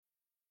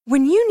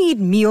When you need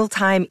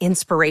mealtime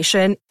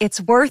inspiration,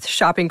 it's worth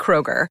shopping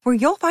Kroger, where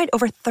you'll find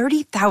over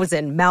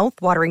 30,000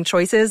 mouth-watering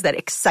choices that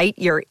excite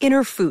your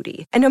inner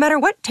foodie. And no matter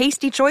what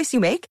tasty choice you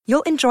make,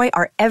 you'll enjoy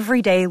our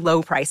everyday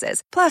low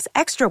prices, plus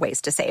extra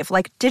ways to save,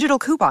 like digital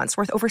coupons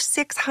worth over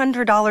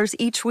 $600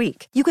 each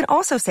week. You can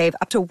also save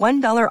up to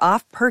 $1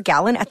 off per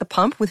gallon at the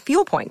pump with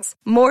fuel points.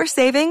 More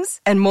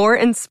savings and more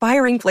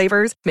inspiring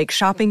flavors make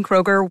shopping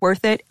Kroger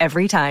worth it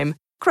every time.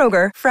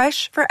 Kroger,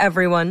 fresh for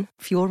everyone.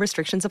 Fuel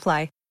restrictions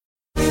apply.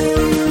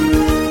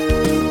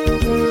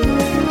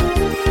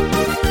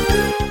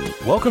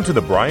 Welcome to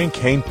the Brian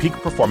Cain Peak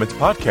Performance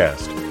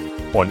Podcast.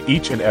 On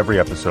each and every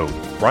episode,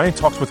 Brian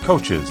talks with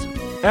coaches,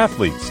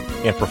 athletes,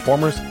 and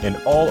performers in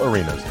all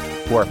arenas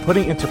who are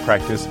putting into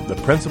practice the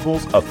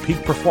principles of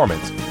peak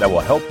performance that will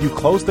help you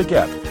close the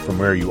gap from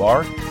where you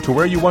are to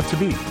where you want to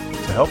be,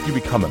 to help you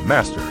become a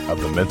master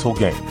of the mental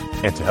game,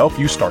 and to help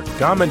you start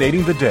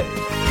dominating the day.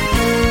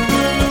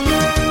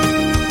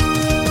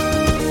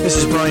 This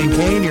is Brian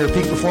Cain, your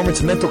peak performance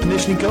and mental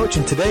conditioning coach,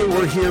 and today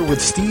we're here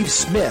with Steve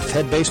Smith,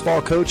 head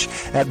baseball coach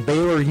at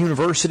Baylor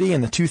University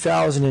and the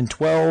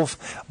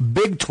 2012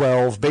 Big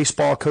 12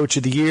 Baseball Coach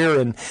of the Year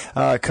and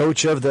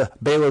coach of the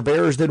Baylor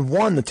Bears that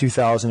won the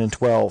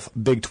 2012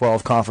 Big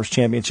 12 Conference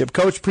Championship.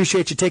 Coach,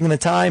 appreciate you taking the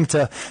time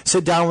to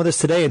sit down with us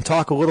today and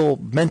talk a little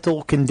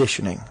mental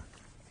conditioning.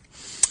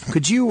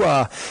 Could you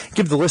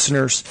give the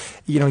listeners,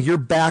 your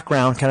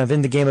background kind of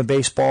in the game of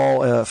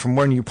baseball, from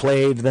when you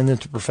played, then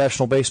into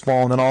professional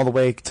baseball, and then all the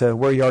way to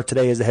where you are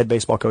today as the head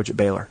baseball coach at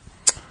Baylor?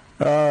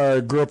 I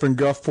grew up in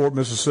Gulfport,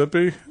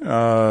 Mississippi.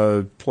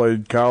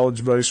 Played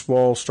college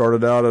baseball.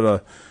 Started out at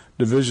a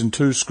Division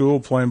II school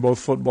playing both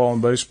football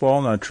and baseball,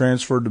 and I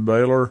transferred to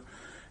Baylor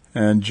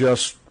and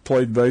just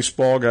played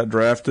baseball. Got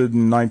drafted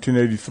in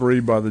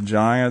 1983 by the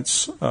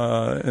Giants in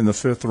the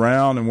 5th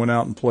round and went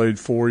out and played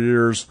 4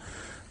 years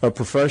of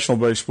professional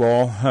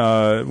baseball.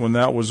 When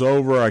that was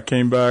over, I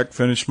came back,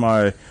 finished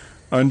my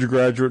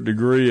undergraduate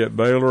degree at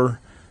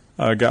Baylor.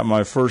 I got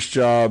my first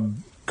job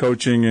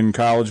coaching in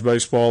college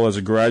baseball as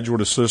a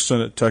graduate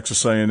assistant at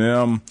Texas A&M,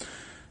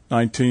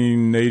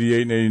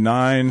 1988 and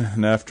 89.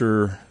 And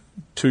after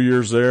 2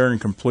 years there and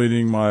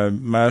completing my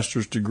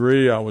master's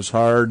degree, I was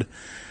hired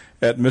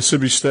at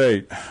Mississippi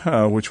State,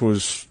 which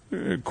was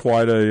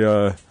quite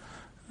an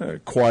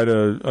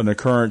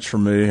occurrence for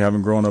me,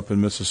 having grown up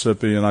in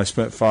Mississippi, and I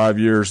spent 5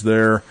 years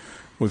there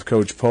with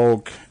Coach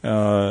Polk,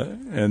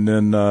 and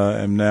then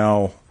am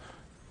now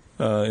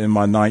in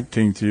my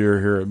 19th year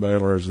here at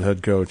Baylor as the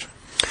head coach.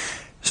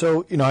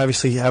 So,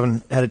 obviously you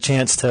haven't had a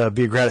chance to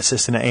be a grad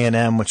assistant at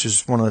A&M, which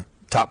is one of the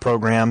top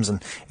programs,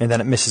 and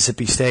then at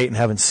Mississippi State, and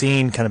haven't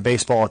seen kind of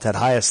baseball at that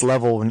highest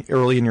level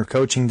early in your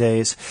coaching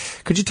days.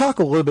 Could you talk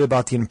a little bit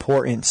about the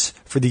importance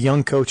for the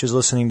young coaches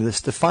listening to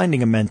this to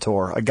finding a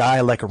mentor, a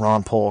guy like a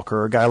Ron Polk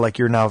or a guy like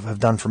you now have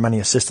done for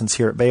many assistants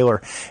here at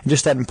Baylor, and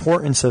just that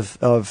importance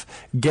of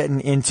getting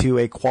into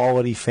a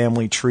quality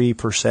family tree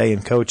per se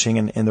in coaching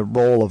and the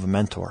role of a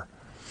mentor?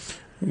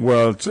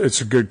 Well, it's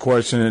a good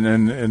question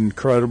and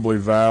incredibly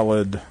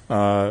valid.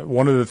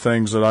 One of the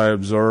things that I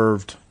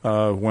observed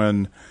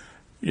when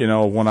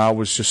I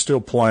was just still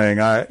playing,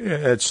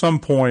 at some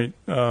point,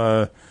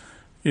 I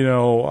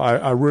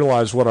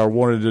realized what I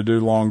wanted to do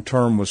long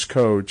term was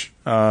coach.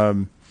 I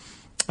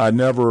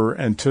never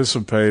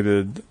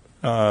anticipated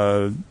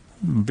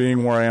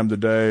being where I am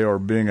today or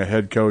being a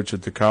head coach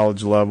at the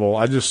college level.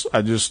 I just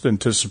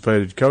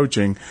anticipated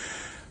coaching.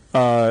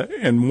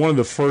 And one of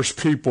the first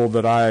people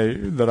that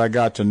I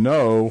got to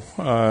know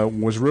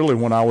was really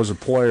when I was a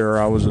player.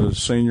 I was a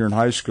senior in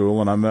high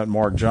school, and I met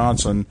Mark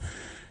Johnson.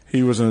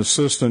 He was an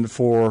assistant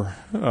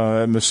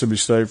at Mississippi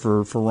State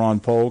for Ron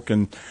Polk,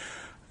 and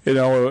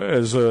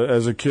as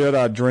a kid,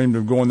 I dreamed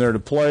of going there to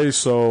play.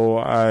 So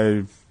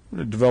I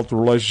developed a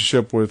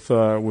relationship with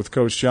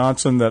Coach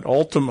Johnson that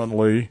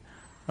ultimately,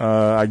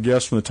 I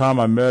guess, from the time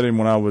I met him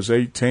when I was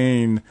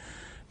 18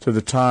 to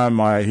the time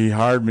he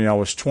hired me, I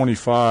was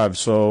 25.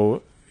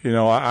 So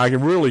I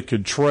really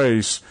could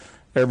trace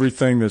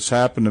everything that's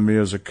happened to me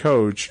as a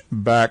coach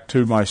back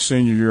to my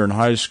senior year in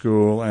high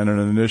school and an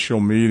initial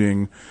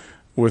meeting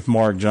with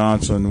Mark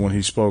Johnson when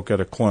he spoke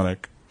at a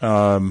clinic.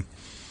 I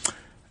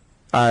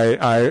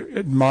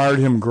admired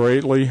him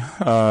greatly,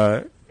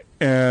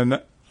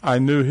 and I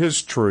knew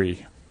his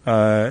tree,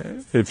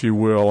 if you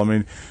will. I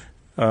mean,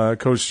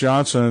 Coach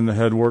Johnson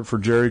had worked for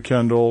Jerry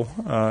Kendall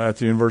at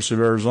the University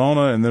of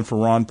Arizona and then for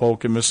Ron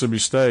Polk at Mississippi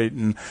State.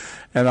 And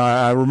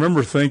I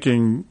remember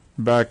thinking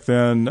back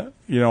then,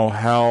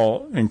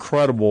 how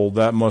incredible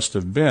that must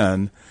have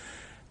been.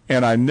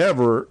 And I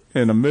never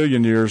in a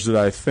million years did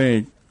I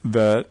think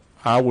that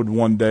I would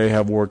one day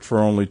have worked for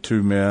only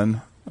two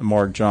men,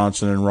 Mark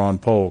Johnson and Ron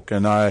Polk.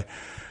 And I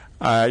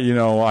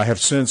have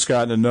since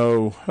gotten to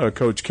know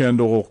Coach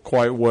Kendall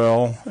quite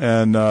well,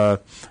 and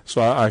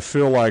so I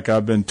feel like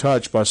I've been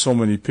touched by so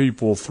many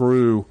people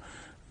through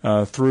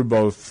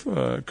both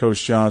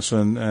Coach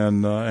Johnson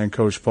and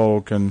Coach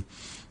Polk, and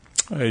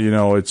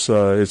it's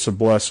a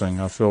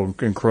blessing. I feel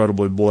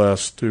incredibly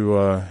blessed to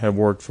have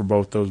worked for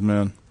both those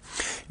men.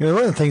 One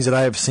of the things that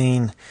I have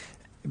seen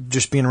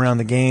just being around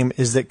the game,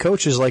 is that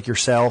coaches like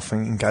yourself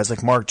and guys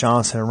like Mark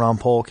Johnson and Ron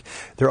Polk,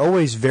 they're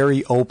always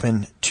very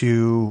open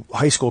to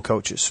high school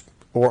coaches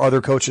or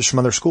other coaches from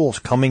other schools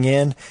coming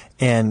in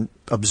and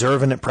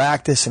observing at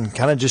practice and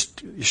kind of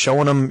just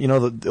showing them,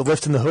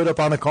 lifting the hood up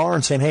on the car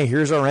and saying, hey,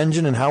 here's our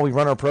engine and how we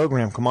run our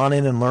program. Come on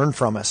in and learn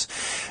from us.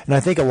 And I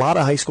think a lot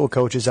of high school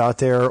coaches out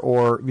there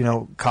or,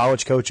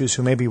 college coaches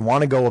who maybe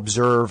want to go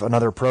observe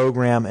another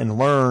program and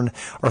learn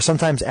are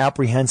sometimes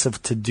apprehensive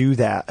to do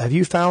that. Have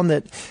you found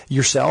that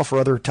yourself or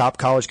other top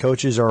college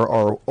coaches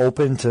are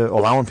open to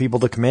allowing people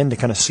to come in to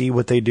kind of see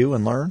what they do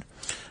and learn?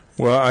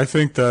 Well, I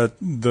think that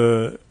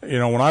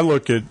when I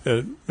look at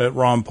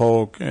Ron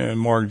Polk and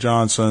Mark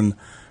Johnson,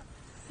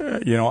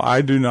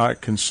 I do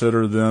not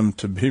consider them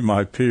to be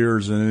my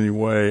peers in any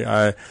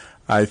way.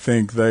 I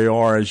think they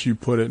are, as you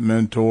put it,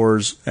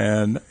 mentors,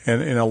 and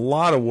in a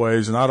lot of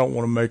ways, and I don't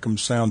want to make them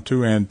sound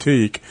too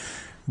antique,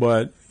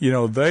 but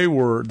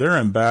they're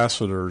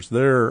ambassadors.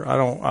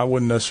 I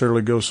wouldn't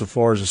necessarily go so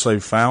far as to say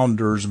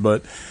founders,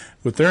 but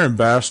they're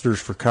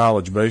ambassadors for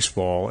college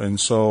baseball,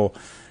 and so.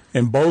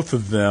 And both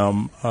of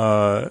them,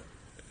 and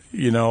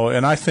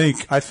I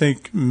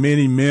think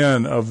many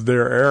men of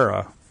their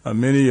era,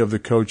 many of the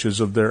coaches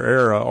of their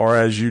era are,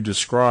 as you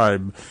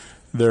describe,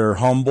 they're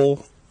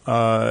humble.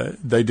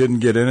 They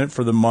didn't get in it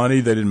for the money.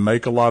 They didn't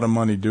make a lot of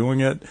money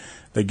doing it.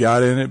 They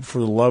got in it for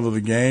the love of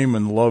the game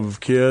and the love of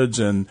kids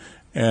and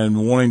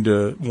wanting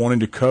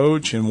to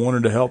coach and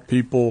wanting to help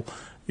people,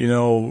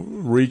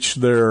 reach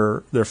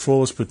their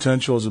fullest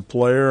potential as a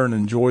player and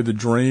enjoy the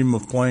dream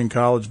of playing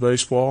college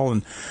baseball.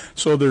 And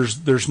so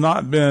there's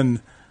not been,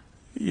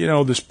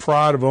 this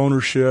pride of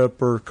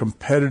ownership or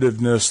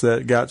competitiveness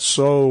that got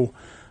so,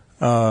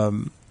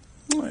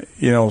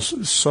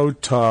 so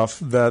tough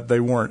that they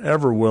weren't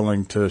ever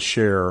willing to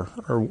share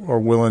or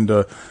willing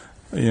to,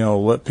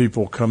 let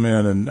people come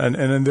in. And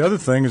then the other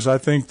thing is I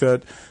think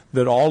that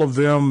all of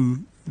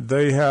them,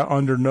 they have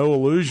under no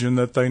illusion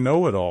that they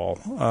know it all.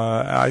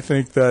 I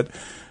think that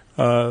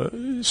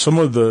some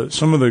of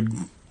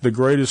the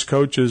greatest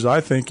coaches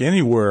I think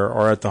anywhere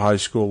are at the high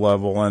school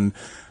level, and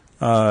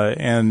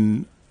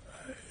I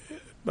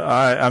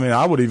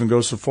would even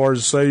go so far as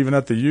to say even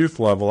at the youth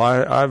level.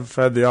 I've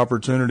had the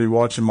opportunity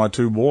watching my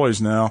two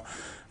boys now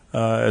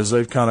as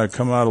they've kind of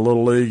come out of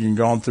Little League and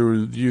gone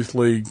through youth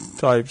league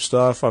type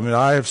stuff.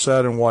 I have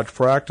sat and watched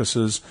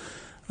practices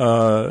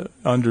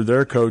under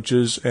their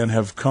coaches and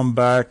have come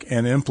back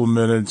and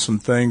implemented some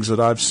things that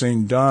I've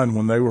seen done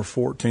when they were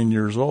 14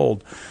 years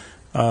old.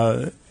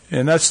 And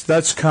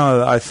that's kind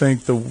of, I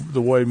think,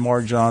 the way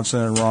Mark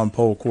Johnson and Ron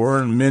Polk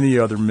were, and many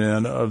other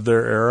men of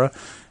their era,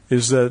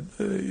 is that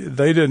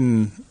they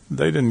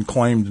didn't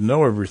claim to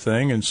know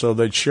everything, and so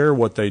they'd share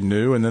what they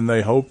knew, and then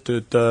they hoped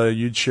that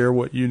you'd share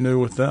what you knew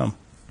with them.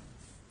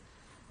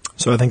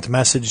 So I think the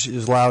message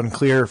is loud and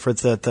clear for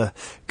the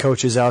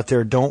coaches out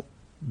there. Don't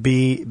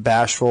be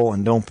bashful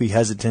and don't be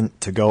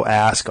hesitant to go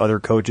ask other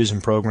coaches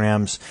and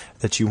programs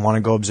that you want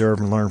to go observe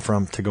and learn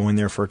from, to go in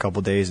there for a couple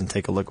of days and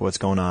take a look at what's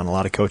going on. A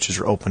lot of coaches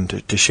are open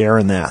to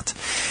sharing that.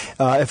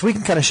 If we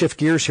can kind of shift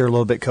gears here a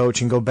little bit, Coach,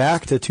 and go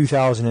back to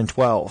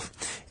 2012,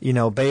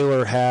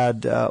 Baylor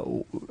had,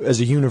 as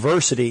a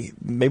university,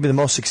 maybe the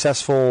most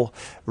successful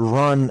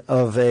run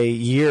of a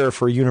year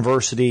for a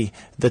university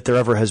that there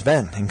ever has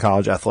been in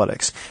college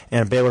athletics.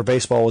 And Baylor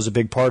baseball was a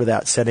big part of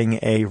that, setting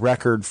a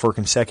record for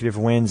consecutive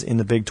wins in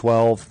the Big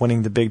 12,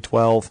 winning the Big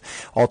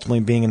 12, ultimately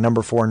being a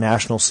number 4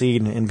 national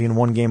seed and being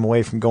one game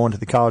away from going to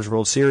the College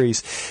World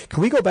Series.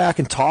 Can we go back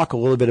and talk a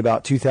little bit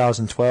about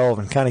 2012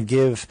 and kind of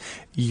give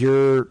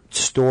your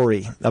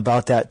story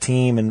about that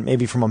team and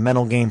maybe from a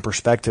mental game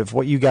perspective,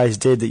 what you guys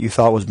did that you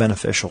thought was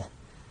beneficial?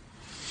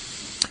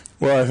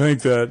 Well, I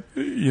think that,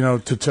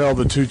 to tell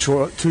the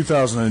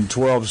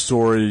 2012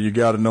 story, you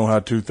got to know how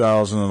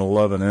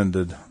 2011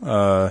 ended.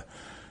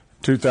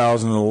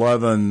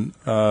 2011,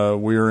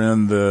 we were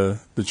in the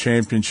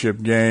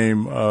championship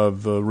game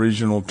of the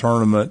regional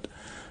tournament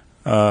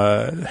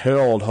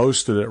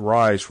hosted at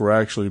Rice. We're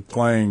actually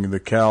playing the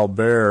Cal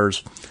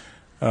Bears.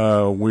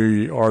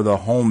 We are the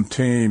home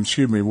team,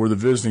 we're the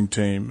visiting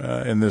team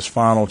in this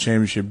final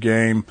championship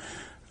game.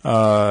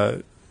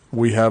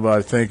 We have,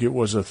 I think it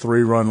was a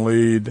 3-run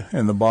lead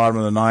in the bottom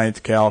of the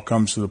ninth. Cal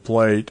comes to the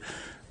plate.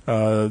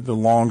 The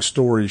long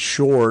story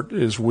short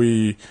is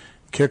we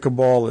kick a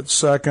ball at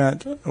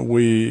second,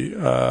 we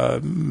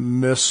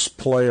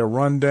misplay a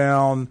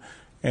rundown,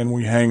 and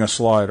we hang a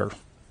slider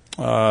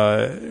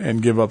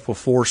and give up a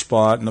 4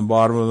 spot in the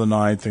bottom of the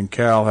ninth, and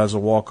Cal has a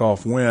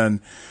walk-off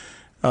win.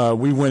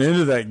 We went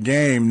into that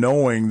game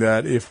knowing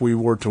that if we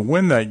were to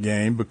win that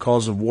game,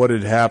 because of what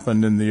had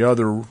happened in the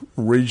other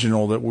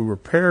regional that we were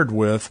paired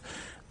with,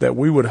 that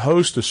we would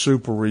host a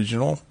super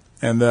regional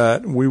and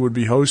that we would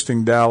be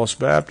hosting Dallas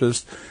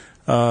Baptist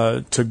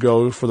to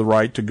go for the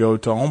right to go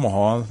to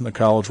Omaha in the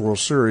College World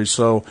Series.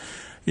 So,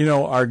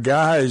 our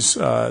guys,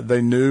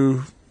 they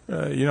knew,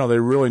 they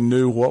really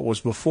knew what was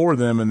before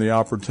them and the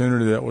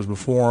opportunity that was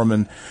before them.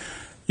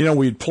 And,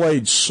 we'd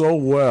played so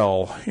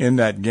well in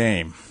that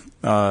game.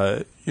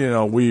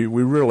 we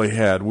really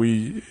had.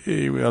 We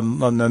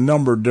on a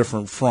number of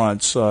different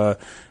fronts,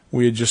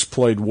 we had just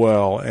played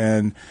well,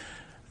 and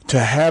to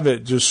have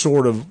it just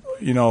sort of,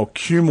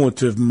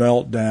 cumulative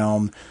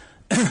meltdown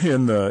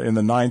in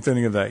the ninth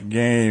inning of that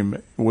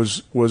game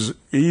was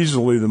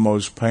easily the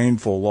most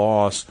painful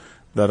loss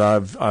that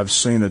I've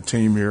seen a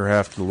team here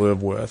have to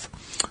live with.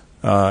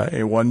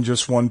 It wasn't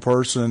just one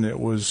person; it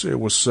was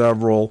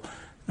several,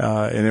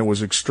 and it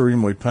was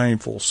extremely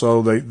painful.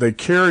 So they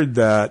carried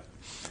that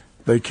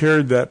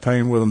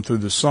pain with them through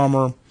the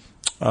summer.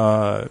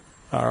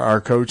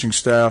 Our coaching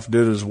staff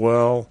did as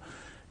well.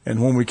 And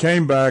when we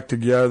came back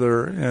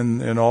together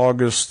in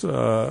August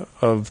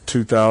of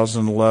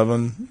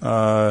 2011,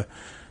 our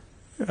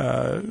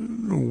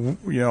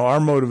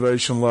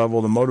motivation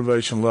level, the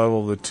motivation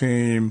level of the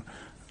team,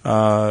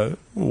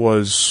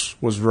 was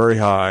very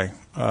high.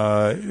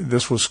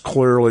 This was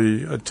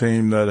clearly a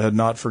team that had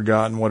not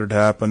forgotten what had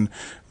happened.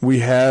 We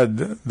had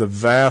the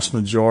vast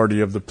majority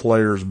of the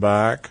players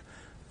back.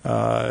 We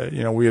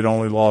had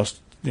only lost,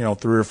 3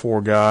 or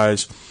 4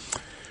 guys.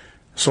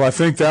 So I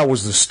think that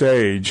was the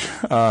stage.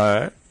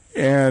 The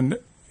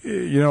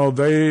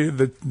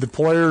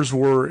players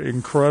were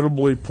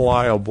incredibly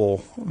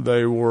pliable.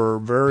 They were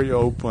very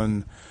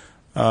open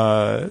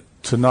to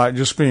not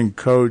just being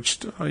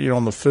coached,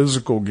 in the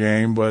physical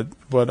game,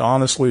 but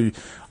honestly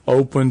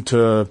open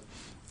to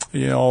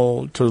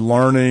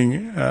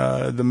learning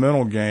the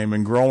mental game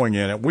and growing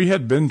in it. We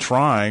had been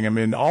trying. I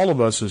mean, all of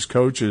us as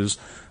coaches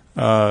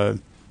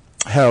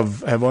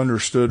have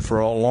understood for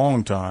a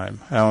long time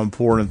how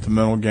important the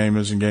mental game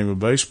is in game of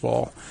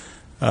baseball.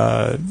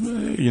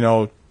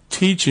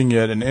 Teaching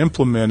it and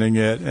implementing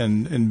it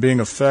and being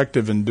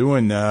effective in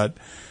doing that,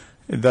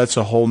 that's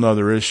a whole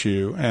nother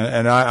issue.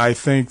 And I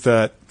think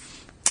that,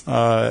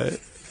 I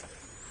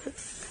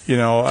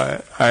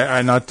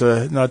not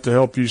to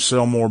help you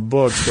sell more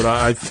books, but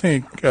I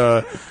think,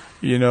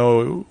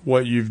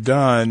 what you've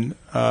done,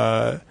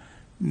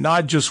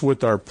 not just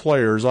with our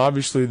players.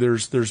 Obviously,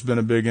 there's been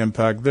a big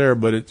impact there,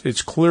 but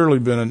it's clearly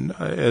been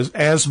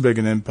as big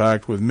an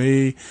impact with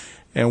me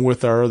and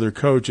with our other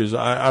coaches.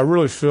 I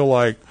really feel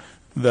like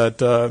that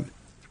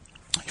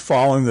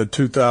following the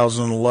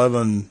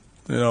 2011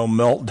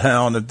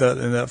 meltdown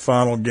in that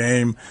final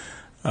game,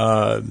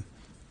 and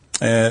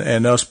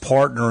us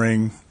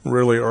partnering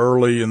really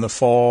early in the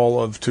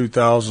fall of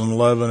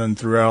 2011 and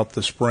throughout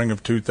the spring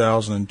of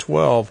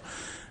 2012.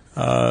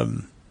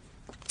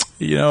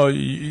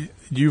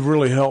 You've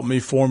really helped me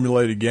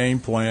formulate a game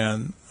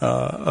plan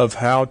of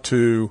how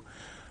to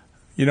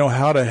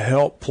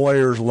help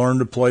players learn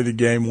to play the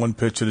game one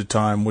pitch at a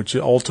time, which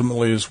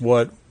ultimately is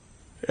what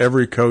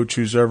every coach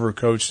who's ever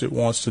coached it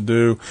wants to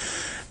do.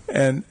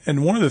 And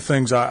one of the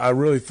things I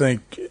really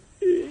think,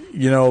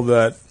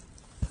 that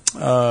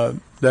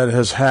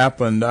has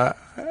happened,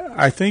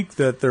 I think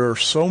that there are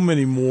so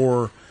many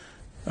more,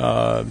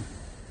 there's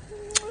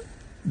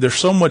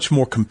so much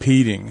more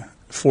competing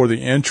for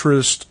the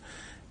interest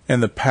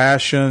and the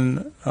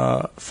passion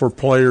for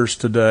players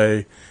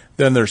today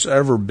than there's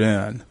ever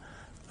been.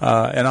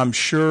 And I'm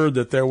sure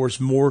that there was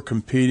more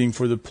competing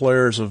for the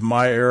players of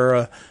my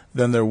era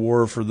than there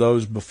were for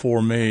those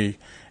before me.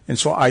 And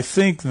so I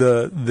think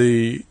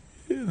the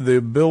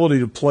ability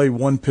to play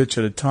one pitch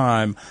at a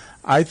time,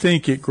 I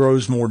think it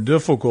grows more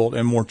difficult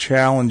and more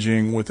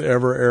challenging with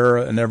every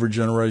era and every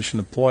generation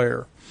of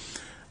player.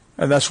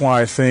 And that's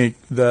why I think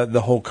that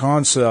the whole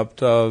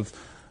concept of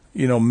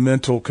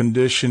mental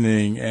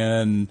conditioning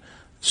and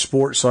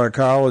sports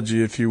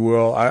psychology, if you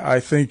will, I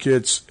think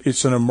it's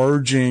an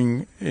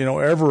emerging,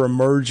 ever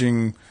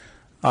emerging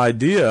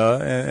idea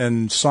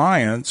and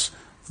science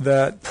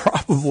that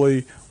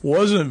probably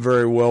wasn't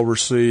very well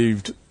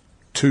received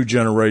 2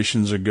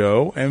 generations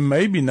ago, and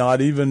maybe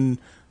not even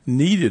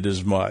needed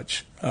as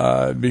much,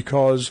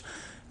 because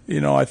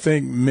I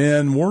think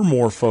men were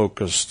more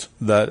focused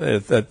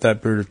at that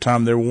period of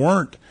time. There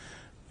weren't,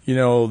 it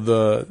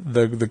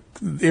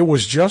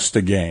was just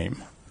a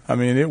game. I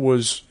mean, it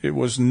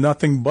was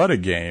nothing but a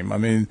game. I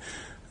mean,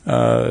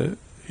 that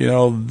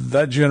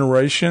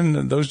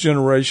generation, those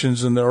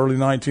generations in the early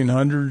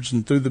 1900s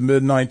and through the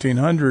mid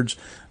 1900s,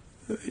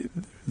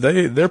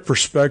 their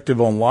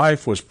perspective on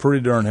life was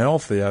pretty darn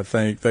healthy. I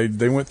think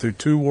they went through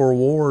 2 world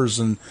wars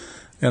and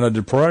a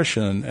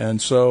depression,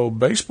 and so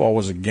baseball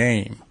was a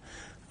game.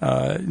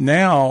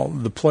 Now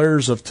the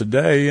players of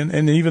today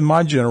and even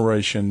my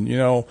generation,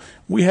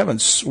 we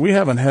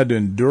haven't had to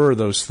endure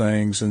those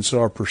things, and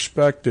so our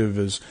perspective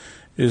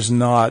is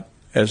not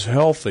as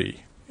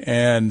healthy,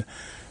 and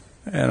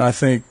I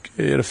think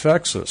it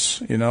affects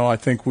us. I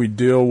think we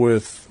deal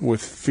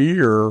with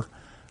fear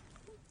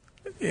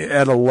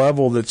at a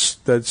level that's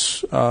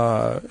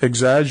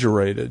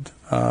exaggerated.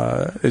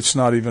 It's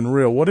not even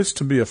real. What is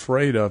to be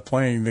afraid of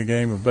playing the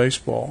game of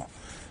baseball?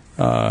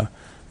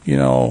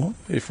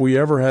 If we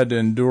ever had to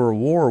endure a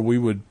war, we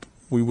would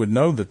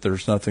know that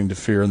there's nothing to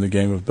fear in the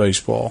game of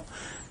baseball.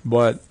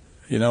 But,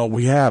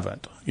 we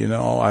haven't.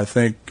 I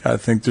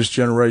think this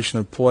generation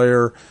of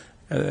player,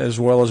 as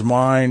well as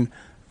mine,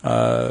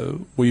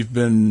 we've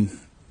been,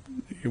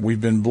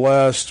 we've been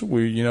blessed.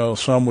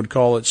 Some would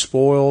call it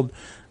spoiled.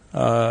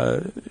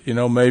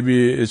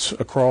 Maybe it's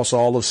across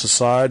all of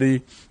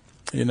society,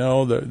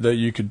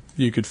 that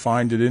you could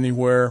find it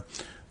anywhere.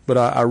 But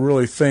I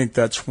really think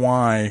that's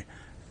why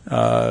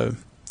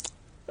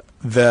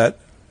that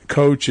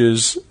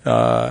coaches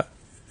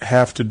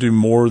have to do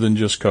more than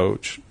just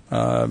coach.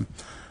 I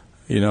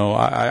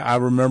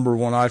remember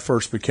when I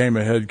first became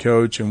a head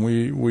coach and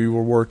we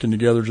were working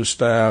together as a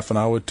staff, and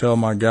I would tell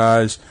my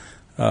guys,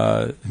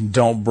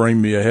 don't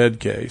bring me a head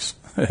case.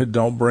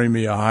 Don't bring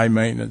me a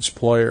high-maintenance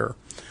player.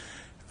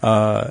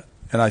 And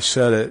I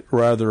said it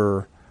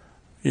rather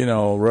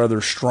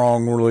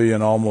strongly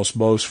and almost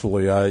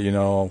boastfully.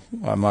 I'm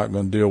not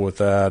going to deal with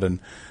that. And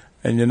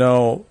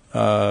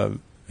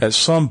at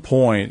some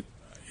point,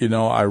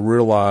 I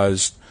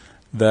realized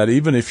that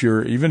even if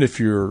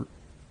you're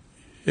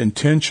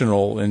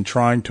intentional in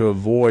trying to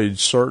avoid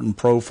certain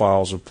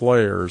profiles of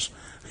players,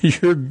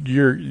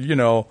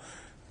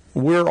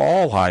 we're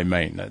all high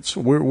maintenance.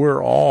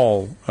 We're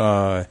all,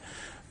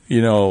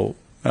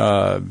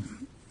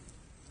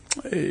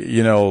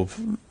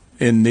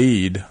 in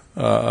need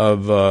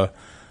of the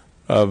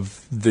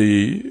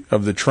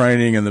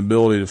training and the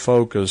ability to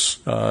focus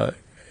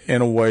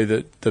in a way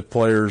that the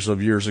players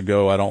of years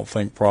ago I don't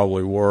think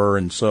probably were.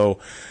 And so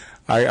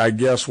I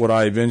guess what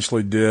I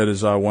eventually did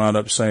is I wound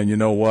up saying, you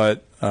know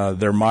what,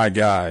 they're my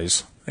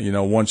guys.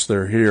 Once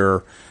they're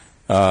here,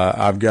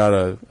 I've got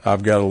to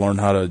learn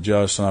how to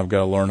adjust, and I've got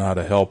to learn how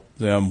to help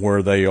them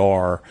where they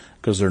are,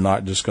 because they're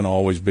not just going to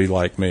always be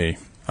like me.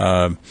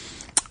 And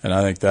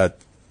I think that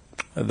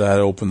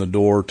opened the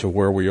door to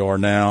where we are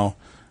now.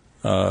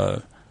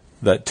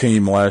 That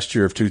team last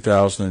year of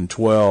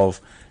 2012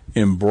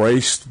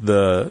 embraced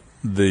the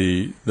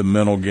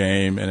mental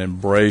game and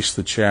embraced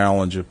the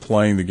challenge of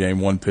playing the game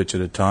one pitch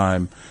at a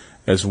time,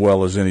 as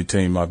well as any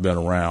team I've been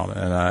around.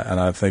 And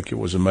I think it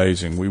was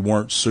amazing. We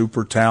weren't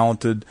super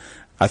talented.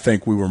 I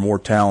think we were more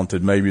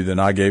talented maybe than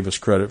I gave us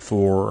credit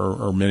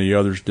for, or many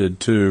others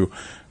did too.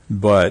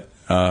 But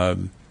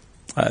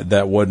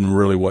that wasn't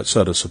really what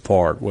set us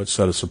apart. What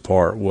set us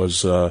apart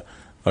was a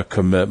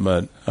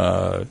commitment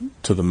to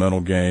the mental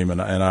game, and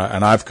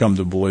I've come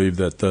to believe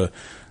that the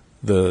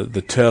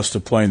test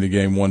of playing the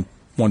game one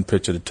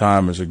pitch at a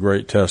time is a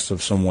great test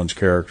of someone's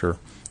character.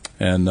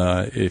 And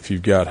if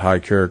you've got high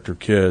character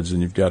kids,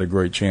 then you've got a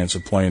great chance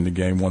of playing the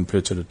game one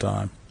pitch at a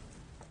time.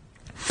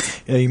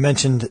 You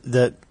mentioned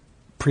that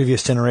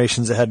previous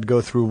generations that had to go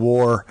through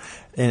war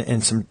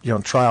and some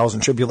trials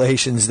and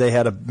tribulations, they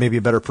had maybe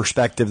a better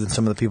perspective than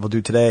some of the people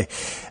do today.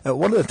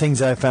 One of the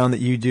things I found that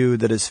you do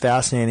that is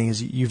fascinating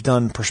is you've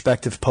done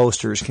perspective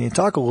posters. Can you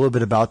talk a little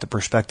bit about the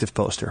perspective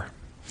poster?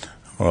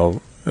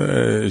 Well,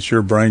 it's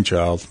your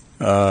brainchild.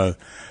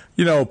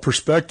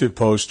 Perspective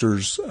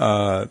posters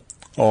are,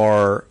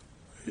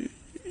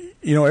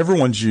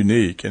 everyone's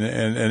unique, and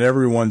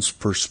everyone's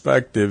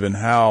perspective and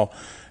how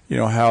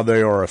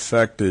they are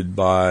affected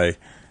by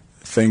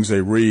things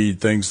they read,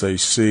 things they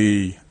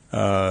see,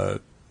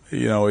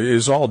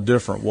 is all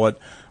different. What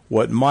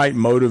might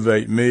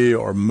motivate me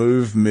or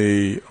move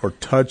me or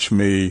touch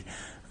me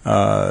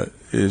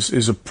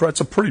it's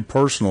a pretty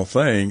personal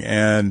thing,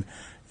 and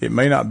it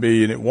may not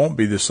be, and it won't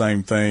be the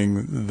same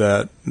thing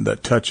that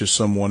touches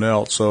someone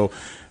else. So,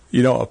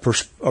 a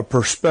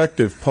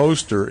perspective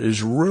poster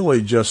is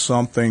really just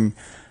something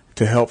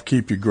to help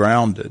keep you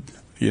grounded.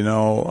 During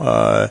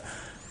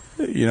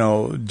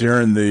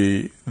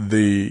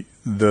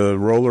the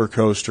roller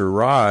coaster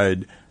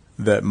ride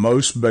that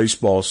most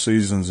baseball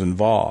seasons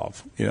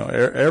involve.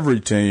 Every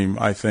team,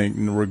 I think,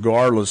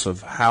 regardless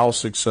of how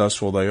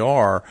successful they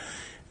are,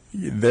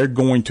 they're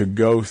going to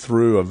go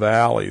through a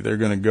valley. They're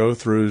going to go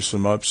through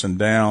some ups and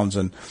downs.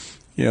 And,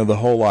 the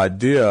whole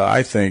idea,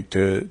 I think,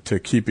 to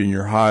keeping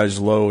your highs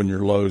low and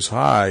your lows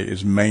high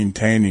is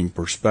maintaining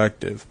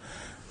perspective.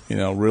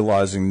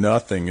 Realizing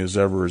nothing is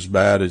ever as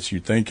bad as you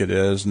think it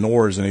is,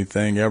 nor is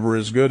anything ever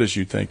as good as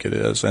you think it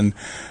is. And,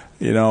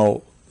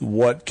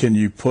 what can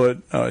you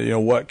put,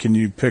 what can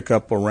you pick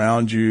up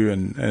around you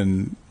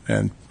and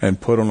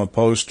put on a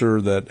poster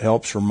that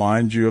helps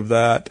remind you of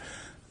that?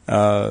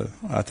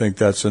 I think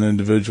that's an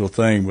individual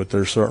thing, but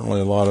there's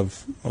certainly a lot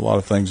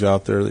of things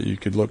out there that you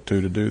could look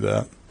to do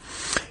that.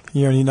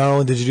 Not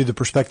only did you do the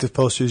perspective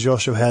posters, you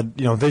also had,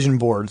 vision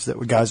boards that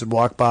guys would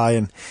walk by,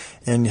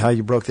 and how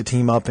you broke the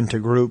team up into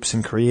groups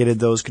and created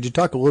those. Could you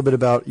talk a little bit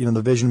about,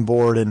 the vision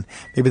board and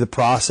maybe the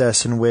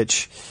process in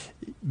which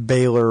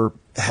Baylor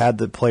had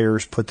the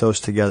players put those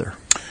together?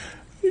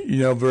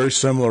 Very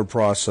similar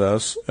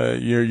process.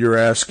 You're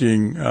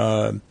asking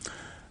a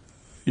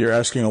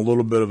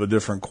little bit of a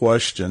different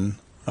question.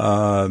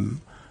 A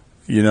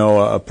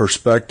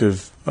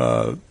perspective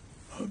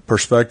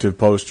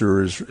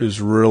poster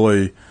is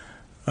really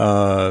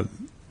a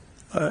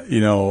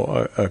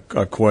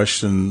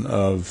question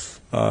of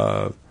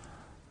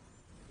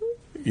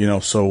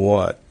so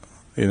what?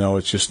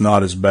 It's just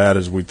not as bad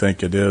as we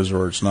think it is,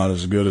 or it's not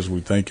as good as we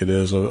think it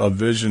is. A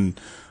vision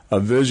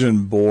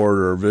board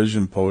or a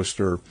vision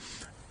poster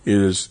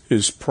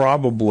is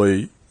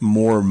probably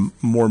more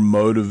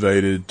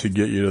motivated to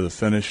get you to the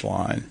finish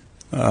line.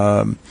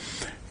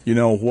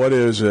 What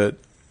is it?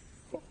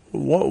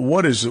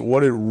 What is it?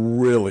 What it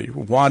really?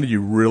 Why do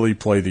you really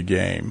play the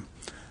game?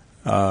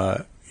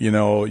 You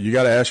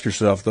got to ask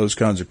yourself those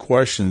kinds of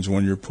questions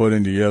when you're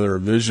putting together a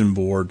vision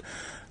board.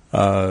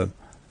 Are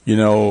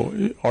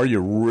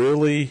you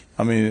really?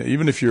 I mean,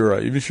 even if you're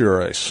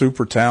a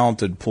super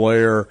talented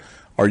player,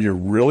 are you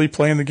really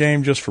playing the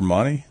game just for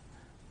money?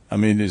 I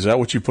mean, is that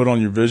what you put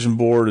on your vision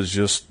board? Is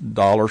just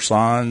dollar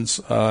signs,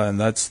 and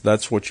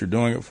that's what you're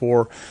doing it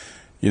for?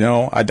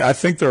 I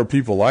think there are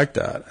people like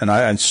that,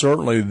 and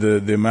certainly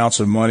the amounts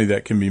of money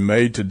that can be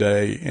made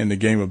today in the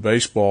game of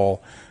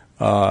baseball,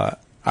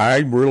 I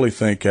really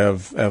think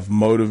have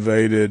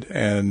motivated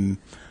and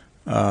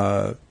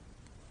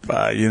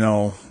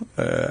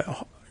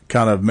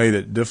kind of made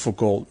it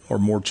difficult or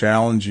more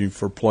challenging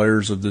for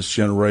players of this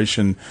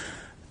generation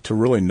to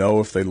really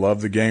know if they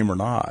love the game or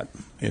not.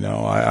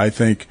 I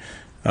think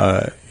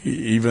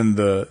even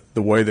the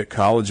way that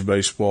college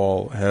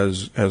baseball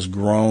has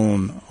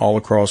grown all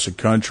across the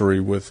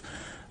country with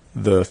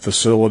the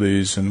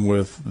facilities and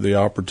with the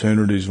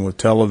opportunities and with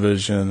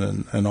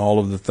television and all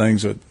of the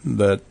things that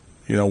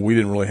we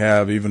didn't really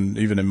have even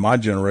in my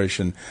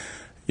generation.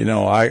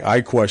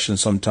 I question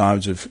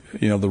sometimes if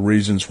the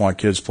reasons why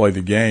kids play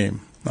the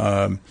game.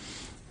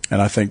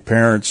 And I think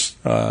parents,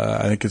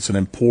 I think it's an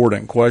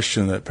important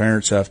question that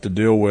parents have to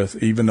deal with,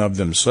 even of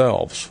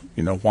themselves.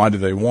 Why do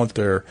they want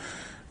their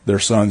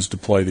sons to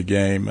play the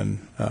game?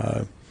 And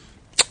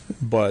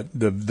but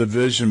the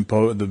vision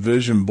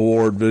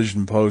board,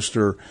 vision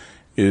poster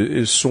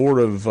is sort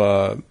of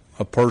a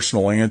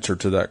personal answer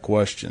to that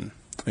question.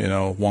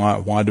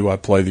 Why do I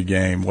play the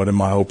game? What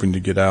am I hoping to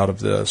get out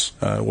of this?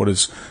 What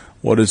is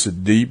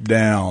it deep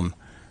down,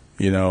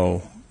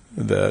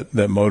 that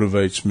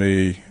motivates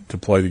me to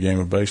play the game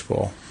of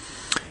baseball?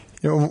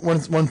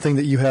 One thing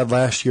that you had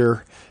last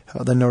year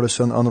that I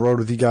noticed on the road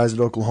with you guys at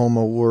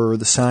Oklahoma were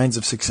the signs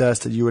of success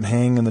that you would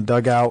hang in the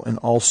dugout, and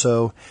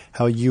also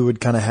how you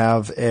would kind of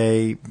have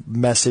a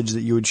message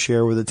that you would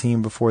share with the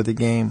team before the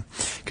game.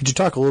 Could you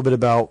talk a little bit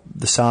about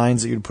the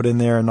signs that you'd put in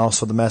there and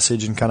also the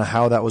message and kind of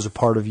how that was a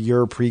part of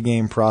your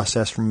pregame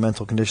process from a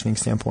mental conditioning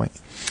standpoint?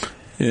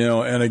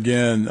 And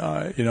again,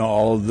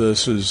 all of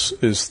this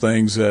is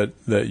things that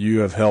you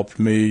have helped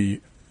me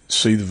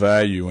see the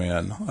value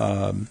in.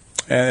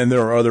 And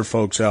there are other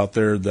folks out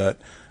there that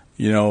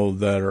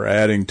are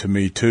adding to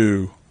me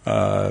too.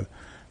 None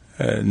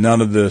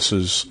of this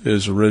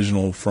is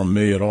original from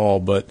me at all,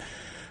 but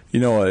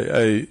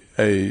a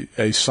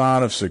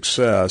sign of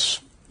success,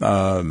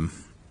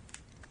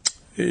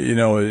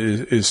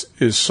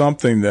 is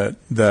something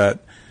that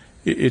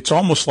it's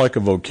almost like a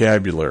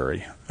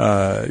vocabulary.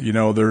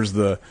 There's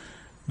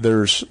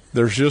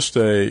just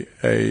a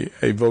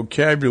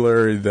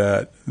vocabulary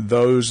that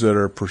those that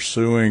are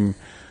pursuing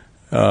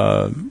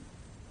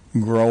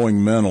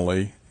growing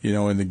mentally,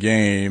 in the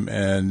game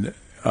and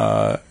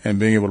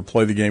being able to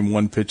play the game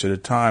one pitch at a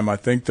time. I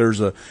think there's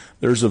a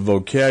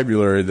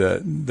vocabulary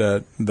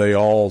that they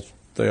all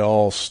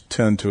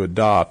tend to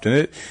adopt,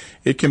 and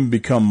it can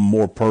become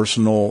more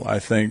personal, I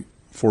think,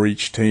 for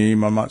each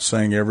team. I'm not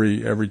saying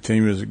every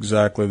team is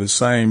exactly the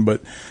same,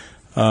 but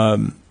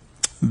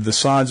the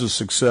signs of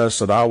success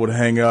that I would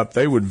hang up,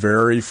 they would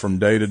vary from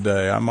day to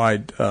day. I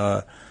might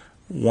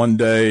one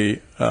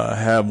day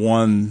have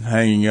one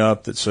hanging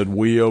up that said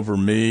 "we" over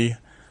 "me."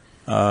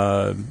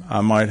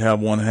 I might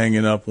have one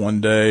hanging up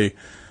one day,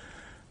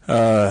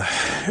 and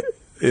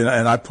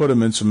I put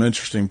them in some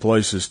interesting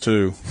places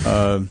too.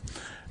 What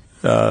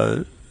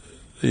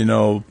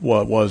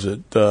was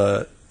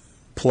it?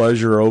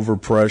 Pleasure over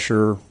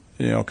pressure,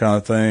 kind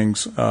of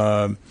things.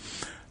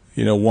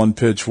 One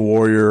pitch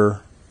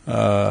warrior.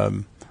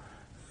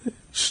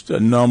 Just a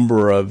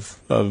number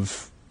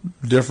of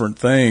different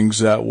things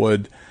that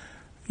would,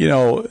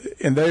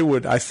 and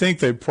I think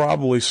they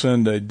probably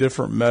send a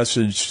different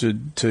message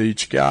to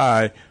each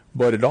guy,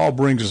 but it all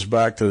brings us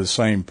back to the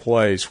same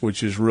place,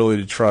 which is really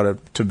to try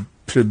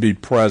to be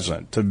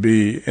present, to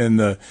be in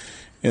the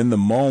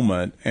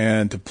moment,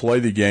 and to play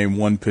the game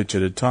one pitch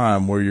at a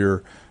time, where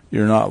you're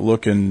not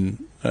looking,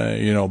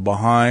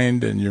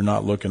 behind, and you're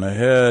not looking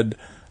ahead.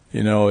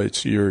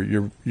 It's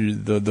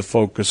the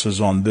focus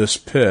is on this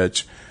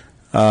pitch.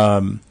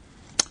 And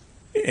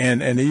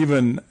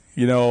even,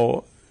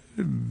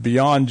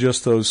 beyond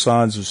just those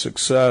signs of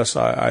success,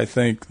 I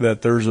think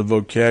that there's a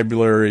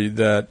vocabulary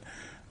that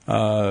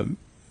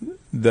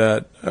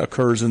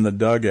occurs in the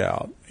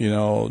dugout,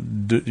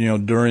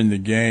 during the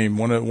game.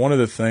 One of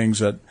the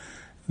things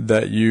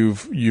that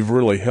you've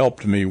really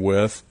helped me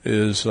with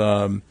is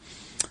how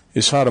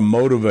to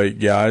motivate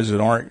guys that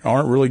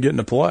aren't really getting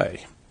to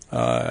play.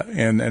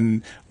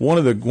 And one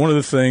of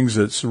the things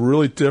that's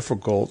really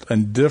difficult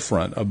and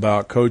different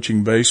about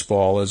coaching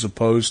baseball as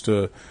opposed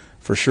to,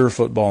 for sure,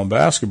 football and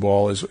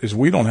basketball is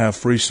we don't have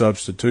free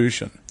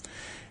substitution.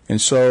 And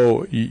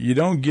so you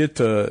don't get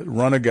to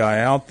run a guy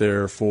out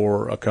there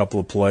for a couple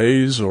of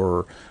plays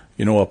or,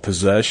 a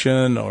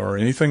possession or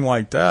anything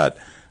like that,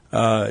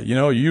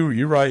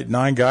 you write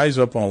 9 guys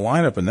up on a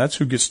lineup, and that's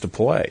who gets to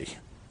play.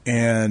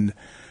 And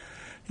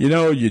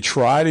you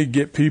try to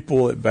get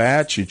people at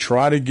bats, you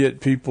try to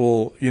get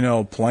people,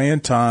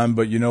 playing time.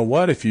 But you know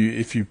what? If you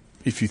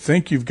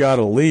think you've got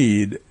a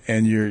lead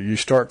and you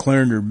start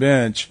clearing your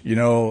bench,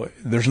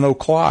 there's no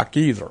clock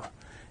either,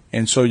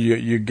 and so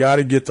you got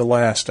to get the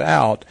last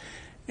out.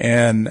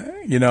 And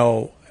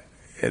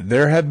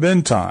there have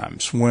been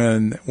times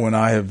when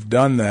I have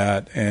done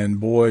that, and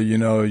boy,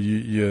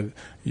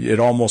 it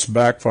almost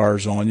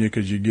backfires on you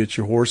because you get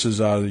your horses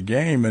out of the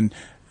game, and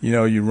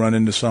you run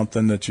into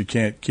something that you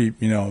can't keep.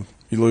 You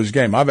lose the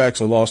game. I've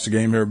actually lost a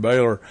game here at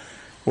Baylor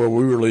where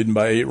we were leading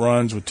by 8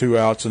 runs with 2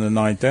 outs in the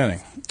 9th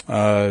inning.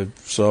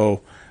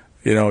 So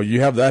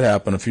you have that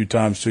happen a few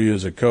times to you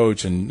as a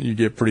coach, and you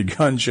get pretty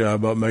gun shy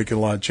about making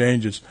a lot of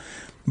changes.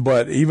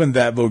 But even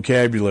that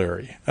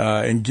vocabulary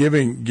and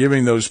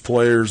giving those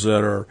players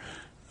that are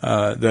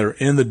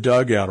in the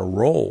dugout a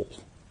role,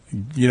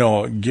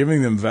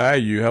 giving them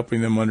value,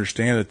 helping them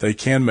understand that they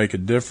can make a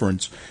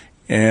difference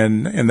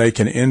and they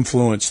can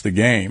influence the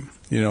game,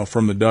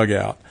 from the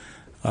dugout.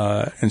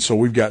 And so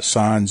we've got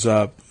signs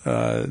up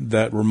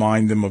that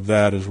remind them of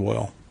that as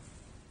well.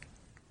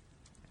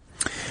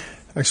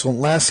 Excellent.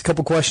 Last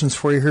couple questions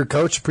for you here,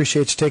 Coach.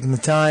 Appreciate you taking the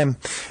time.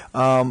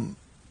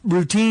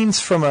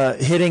 Routines from a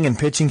hitting and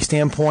pitching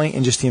standpoint,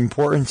 and just the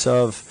importance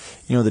of,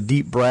 the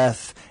deep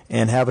breath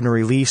and having to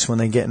release when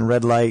they get in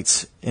red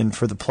lights, and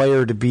for the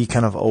player to be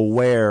kind of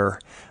aware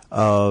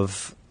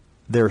of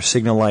their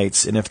signal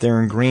lights. And if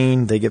they're in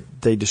green, they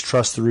just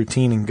trust the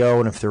routine and go.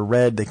 And if they're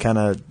red, they kind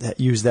of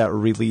use that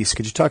release.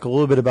 Could you talk a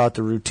little bit about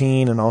the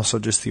routine and also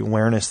just the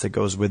awareness that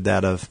goes with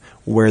that of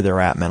where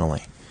they're at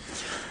mentally?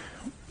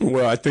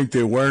 Well, I think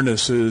the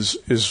awareness is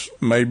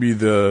maybe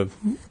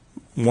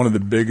one of the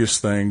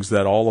biggest things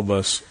that all of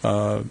us,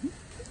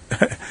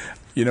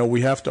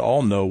 we have to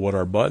all know what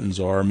our buttons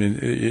are. I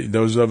mean,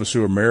 those of us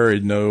who are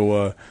married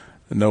know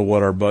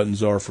what our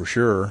buttons are for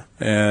sure.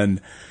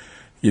 And,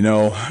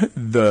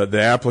 the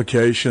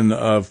application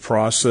of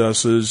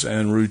processes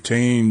and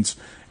routines,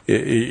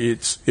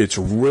 it's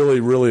really,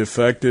 really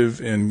effective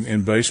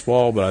in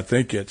baseball, but I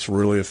think it's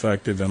really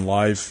effective in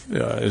life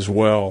as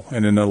well,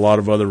 and in a lot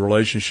of other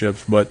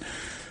relationships. But,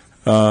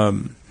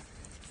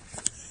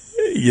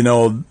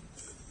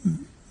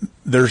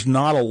 there's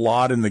not a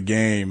lot in the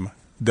game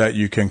that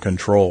you can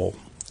control.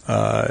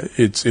 And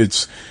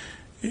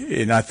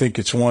I think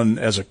it's one,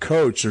 as a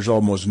coach, there's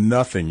almost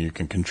nothing you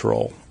can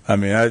control. I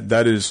mean,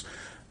 that is,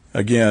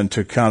 again,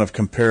 to kind of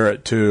compare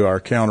it to our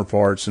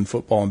counterparts in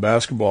football and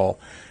basketball,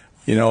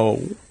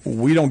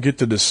 we don't get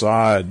to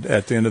decide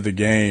at the end of the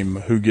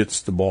game who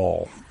gets the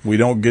ball. We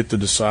don't get to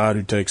decide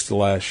who takes the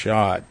last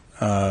shot.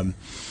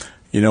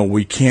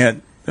 We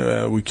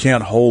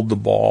can't hold the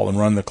ball and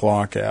run the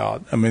clock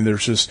out. I mean,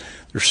 there's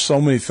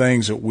so many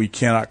things that we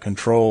cannot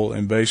control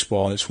in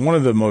baseball. And it's one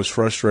of the most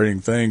frustrating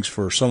things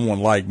for someone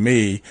like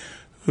me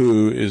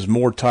who is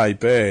more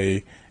type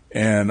A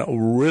and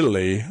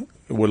really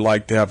would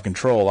like to have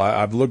control.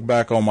 I've looked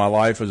back on my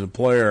life as a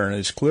player, and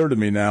it's clear to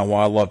me now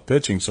why I love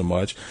pitching so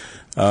much,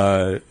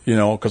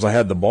 because I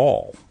had the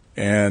ball.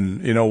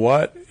 And you know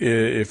what?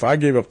 If I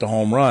gave up the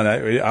home run,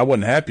 I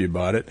wasn't happy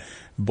about it,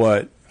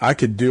 but I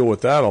could deal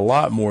with that a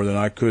lot more than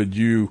I could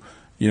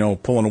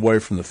pulling away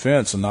from the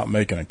fence and not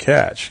making a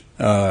catch.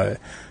 I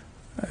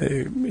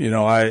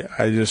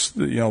just,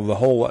 the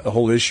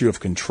whole issue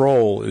of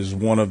control is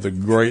one of the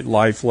great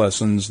life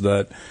lessons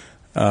that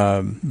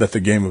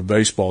the game of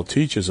baseball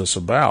teaches us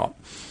about.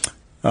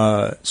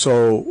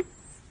 So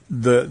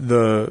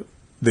the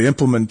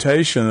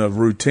implementation of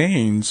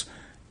routines,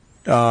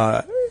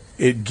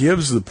 it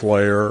gives the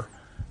player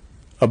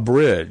a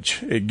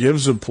bridge. It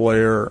gives a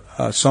player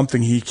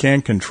something he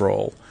can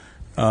control.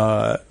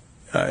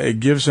 It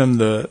gives him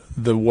the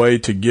way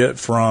to get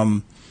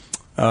from,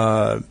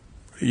 what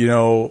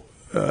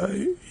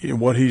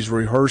he's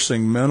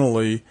rehearsing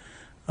mentally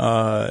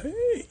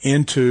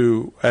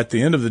into, at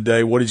the end of the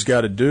day, what he's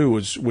got to do,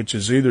 which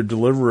is either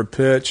deliver a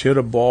pitch, hit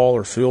a ball,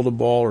 or field a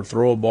ball, or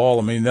throw a ball.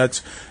 I mean,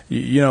 that's,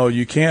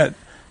 you can't.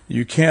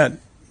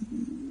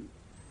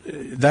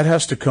 That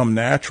has to come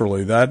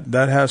naturally. That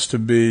has to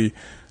be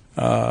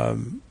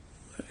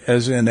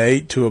as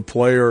innate to a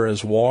player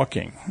as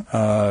walking.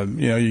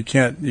 You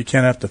can't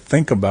have to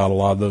think about a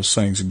lot of those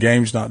things. The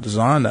game's not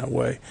designed that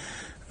way.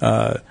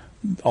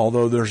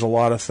 Although there's a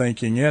lot of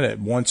thinking in it.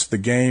 Once the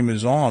game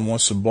is on,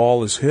 once the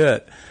ball is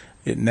hit,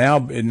 it now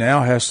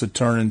has to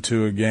turn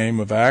into a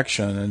game of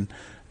action.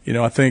 And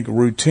I think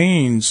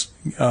routines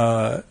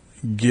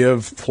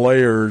give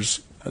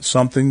players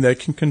something they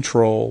can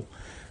control.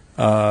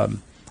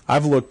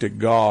 I've looked at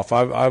golf.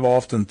 I've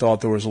often thought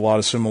there was a lot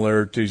of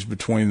similarities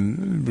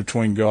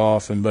between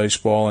golf and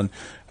baseball. And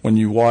when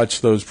you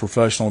watch those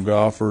professional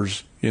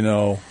golfers,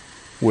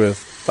 with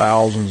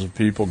thousands of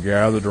people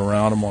gathered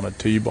around them on a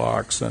tee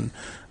box and,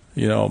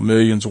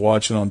 millions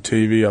watching on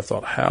TV, I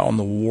thought, how in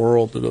the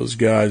world do those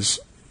guys,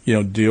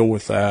 deal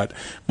with that?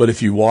 But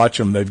if you watch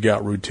them, they've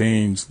got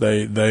routines.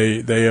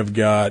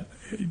 It's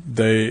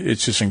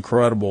just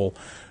incredible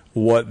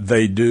what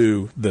they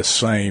do the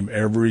same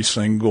every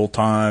single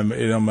time.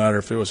 It don't matter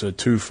if it was a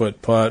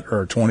 2-foot putt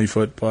or a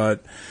 20-foot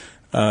putt.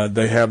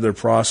 They have their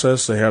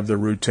process, they have their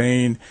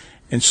routine,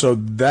 and so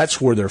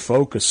that's where their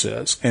focus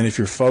is. And if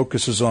your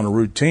focus is on a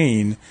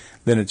routine,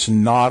 then it's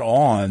not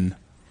on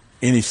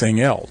anything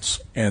else.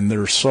 And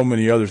there's so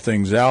many other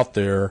things out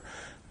there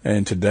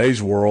in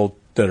today's world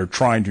that are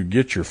trying to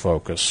get your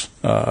focus.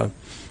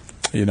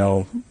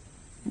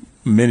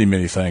 Many,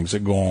 many things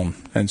that go on.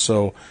 And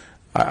so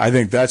I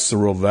think that's the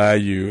real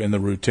value in the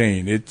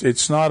routine.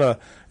 It's not a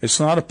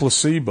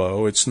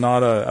placebo. It's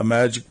not a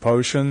magic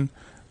potion,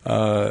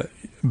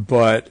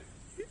 but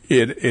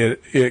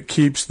it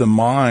keeps the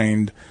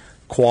mind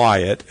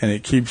quiet, and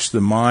it keeps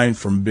the mind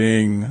from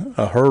being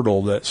a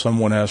hurdle that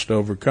someone has to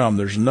overcome.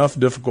 There's enough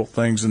difficult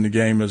things in the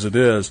game as it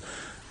is.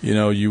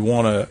 You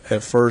want to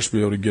at first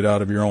be able to get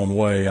out of your own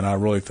way, and I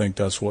really think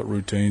that's what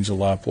routines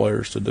allow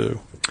players to do.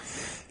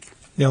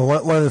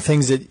 One of the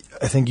things that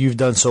I think you've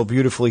done so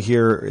beautifully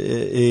here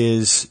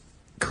is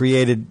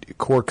created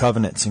core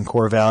covenants and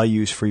core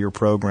values for your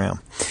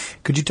program.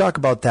 Could you talk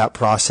about that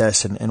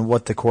process and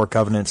what the core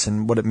covenants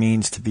and what it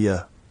means to be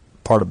a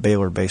part of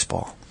Baylor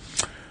baseball?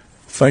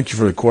 Thank you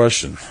for the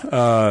question.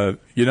 I've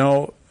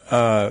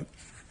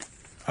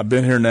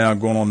been here now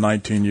going on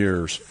 19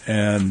 years,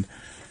 and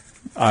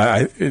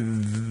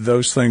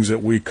those things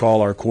that we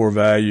call our core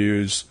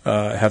values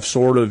have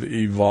sort of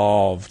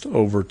evolved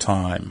over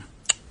time.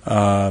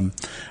 I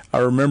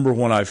remember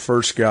when I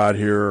first got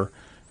here,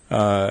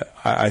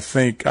 I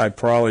think I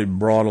probably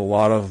brought a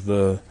lot of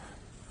the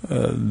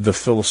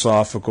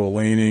philosophical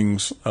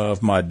leanings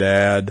of my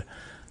dad,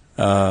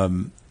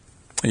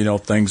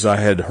 things I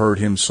had heard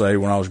him say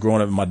when I was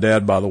growing up. My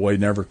dad, by the way,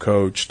 never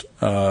coached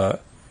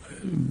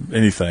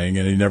anything,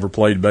 and he never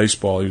played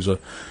baseball. He was a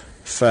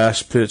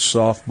fast-pitch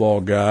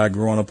softball guy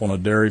growing up on a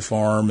dairy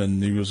farm,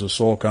 and he was a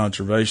soil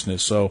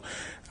conservationist. So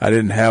I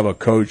didn't have a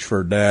coach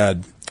for a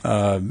dad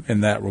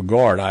in that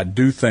regard. I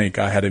do think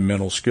I had a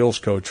mental skills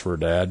coach for a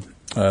dad.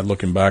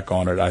 Looking back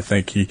on it, I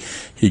think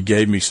he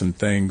gave me some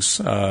things,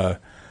 that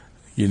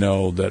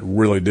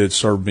really did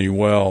serve me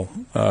well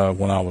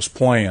when I was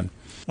playing.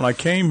 When I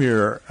came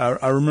here,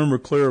 I remember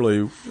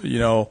clearly,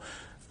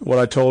 what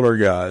I told our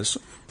guys: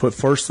 put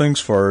first things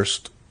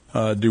first,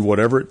 do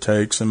whatever it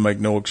takes, and make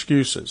no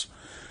excuses.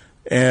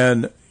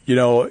 And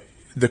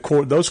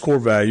those core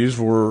values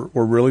were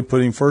really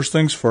putting first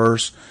things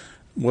first.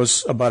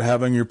 Was about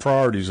having your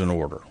priorities in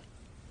order.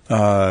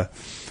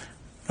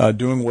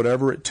 Doing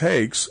whatever it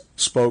takes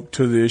spoke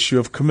to the issue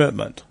of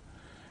commitment.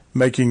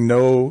 Making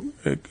no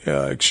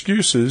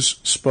excuses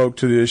spoke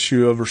to the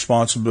issue of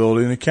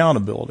responsibility and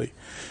accountability.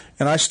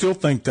 And I still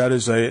think that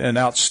is an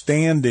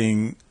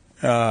outstanding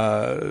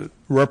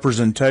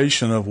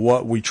representation of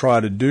what we try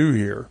to do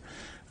here.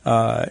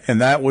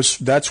 And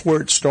that's where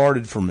it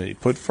started for me.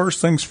 Put first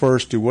things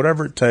first, do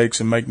whatever it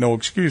takes, and make no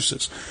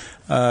excuses.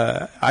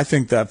 I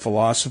think that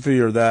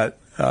philosophy or that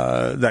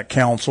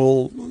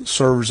counsel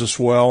serves us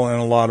well in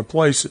a lot of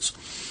places.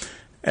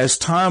 As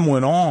time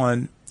went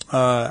on,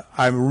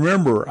 I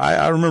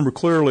remember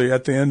clearly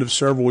at the end of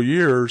several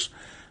years,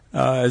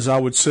 as I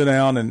would sit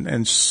down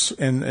and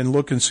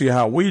look and see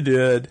how we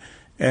did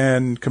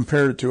and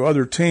compare it to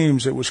other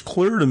teams, it was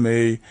clear to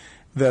me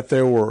that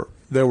there were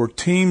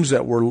teams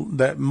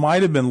that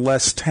might have been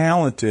less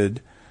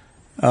talented.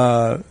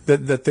 That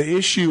the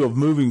issue of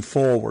moving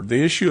forward,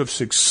 the issue of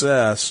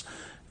success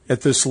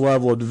at this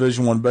level of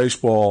Division I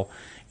baseball,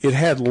 it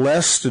had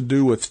less to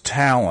do with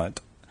talent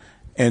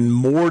and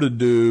more to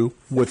do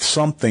with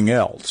something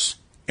else.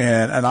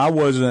 And I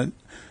wasn't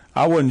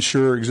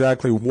sure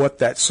exactly what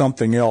that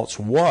something else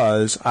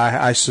was.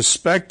 I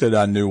suspected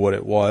I knew what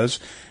it was.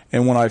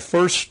 And when I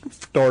first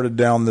started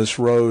down this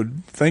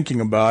road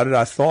thinking about it,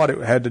 I thought it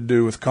had to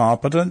do with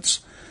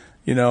competence,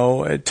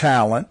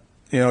 talent.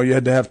 You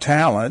had to have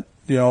talent.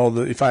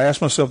 If I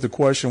asked myself the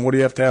question, what do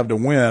you have to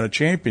win a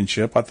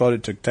championship? I thought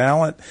it took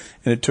talent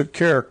and it took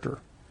character.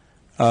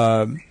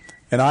 And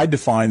I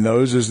define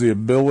those as the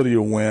ability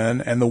to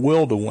win and the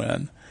will to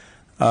win.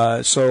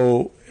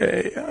 So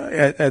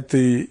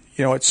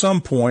at some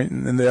point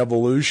in the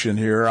evolution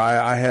here,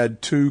 I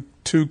had two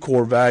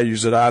core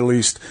values that I at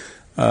least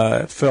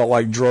felt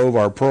like drove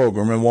our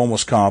program, and one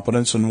was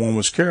competence and one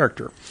was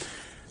character.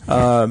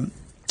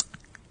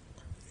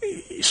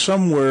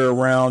 Somewhere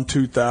around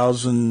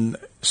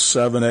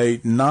 2007,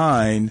 8,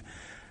 9,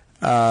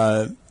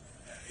 I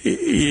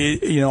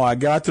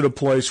got to the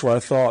place where I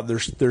thought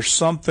there's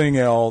something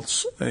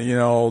else,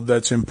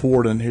 that's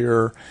important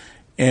here,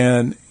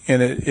 and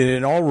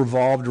it all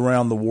revolved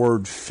around the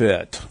word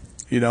fit.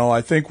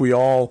 I think we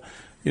all,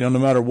 no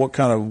matter what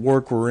kind of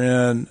work we're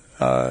in,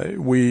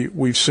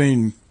 we've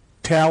seen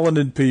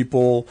talented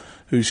people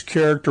whose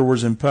character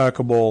was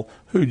impeccable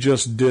who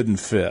just didn't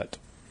fit.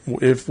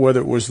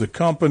 Whether it was the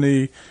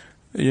company,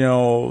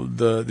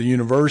 the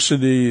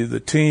university, the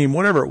team,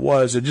 whatever it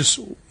was, it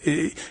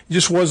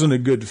just wasn't a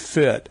good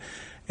fit.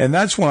 And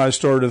that's when I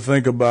started to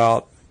think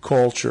about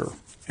culture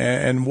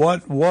and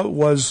what were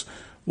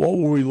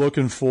we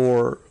looking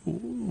for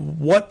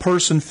what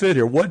person fit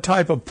here? What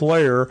type of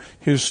player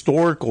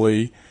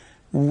historically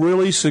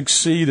really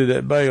succeeded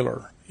at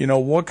Baylor?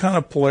 What kind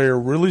of player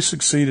really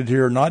succeeded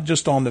here, not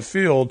just on the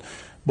field,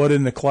 but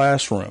in the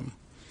classroom?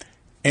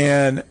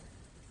 And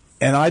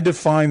I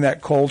define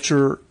that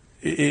culture.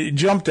 It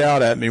jumped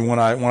out at me when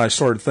I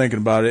started thinking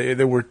about it.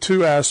 There were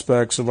two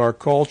aspects of our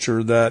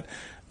culture that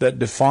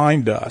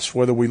defined us,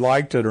 whether we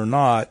liked it or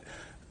not.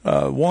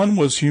 One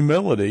was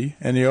humility,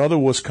 and the other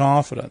was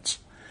confidence.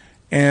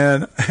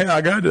 And when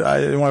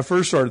I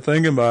first started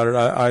thinking about it,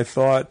 I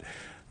thought,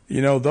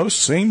 those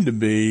seem to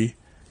be,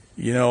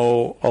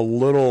 a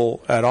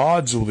little at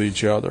odds with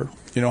each other.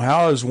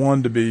 How is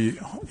one to be,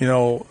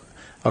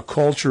 a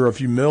culture of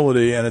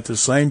humility and at the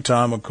same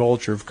time a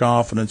culture of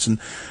confidence? And,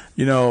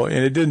 and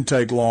it didn't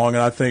take long.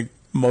 And I think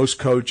most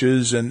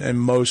coaches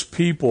and most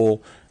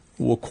people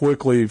will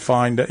quickly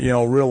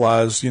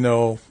realize,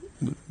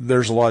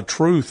 there's a lot of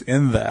truth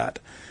in that.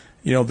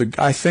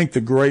 I think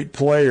the great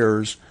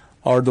players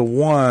are the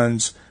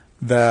ones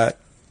that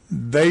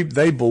they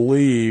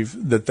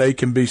believe that they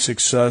can be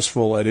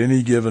successful at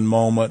any given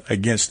moment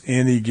against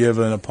any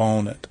given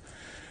opponent.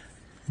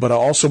 But I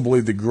also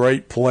believe the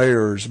great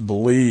players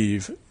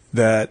believe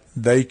that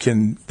they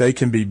can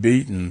be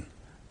beaten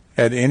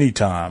at any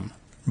time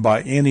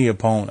by any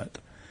opponent.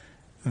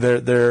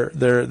 They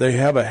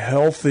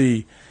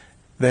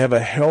have a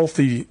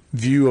healthy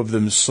view of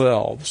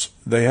themselves.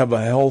 They have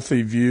a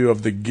healthy view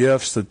of the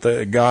gifts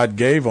that God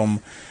gave them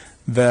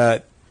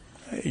that,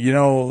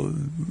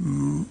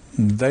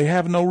 they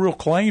have no real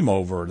claim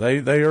over.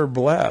 They are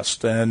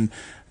blessed. And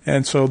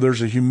so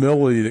there's a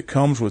humility that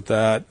comes with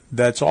that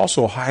that's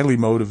also highly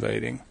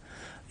motivating.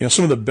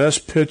 Some of the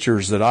best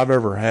pitchers that I've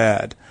ever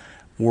had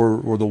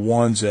were the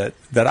ones that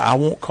I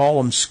won't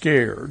call them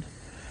scared,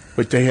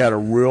 but they had a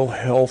real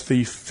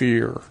healthy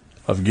fear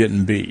of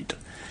getting beat.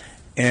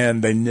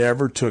 And they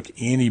never took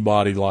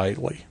anybody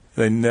lightly.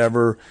 They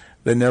never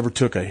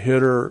took a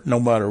hitter, no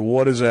matter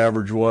what his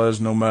average was,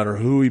 no matter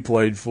who he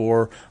played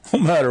for, no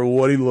matter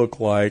what he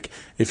looked like.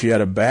 If he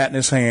had a bat in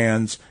his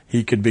hands,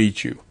 he could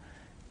beat you.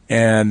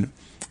 And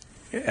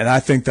I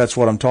think that's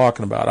what I'm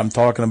talking about. I'm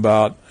talking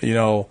about,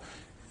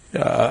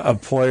 a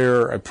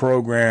player, a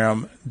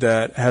program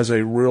that has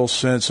a real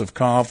sense of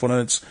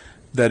confidence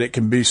that it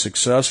can be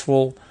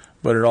successful,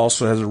 but it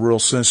also has a real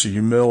sense of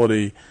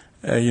humility,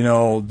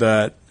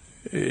 that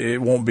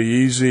it won't be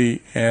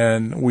easy,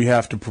 and we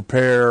have to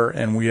prepare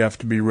and we have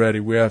to be ready.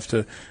 We have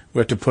to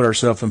put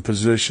ourselves in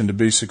position to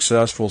be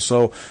successful.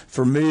 So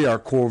for me, our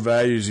core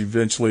values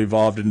eventually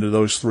evolved into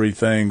those three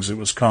things. It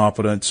was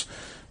competence,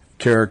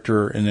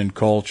 character, and then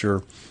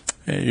culture.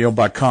 And,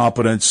 by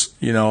competence,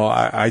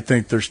 I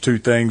think there's two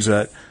things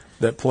that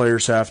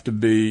players have to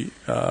be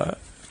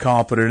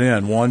competent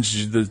in.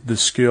 One's the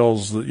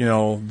skills,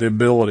 the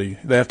ability.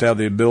 They have to have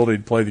the ability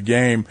to play the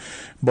game,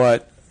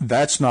 but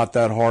that's not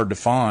that hard to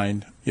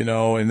find.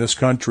 In this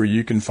country,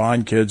 you can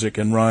find kids that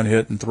can run,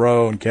 hit, and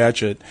throw and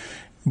catch it.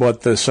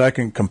 But the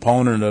second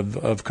component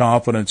of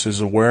competence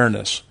is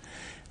awareness.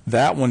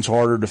 That one's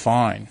harder to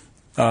find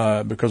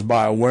because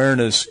by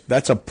awareness,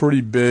 that's a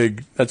pretty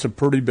big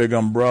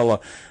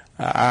umbrella.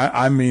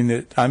 I mean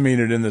it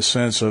in the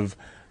sense of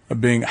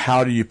being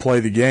how do you play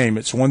the game.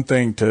 It's one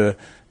thing to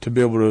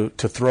be able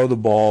to throw the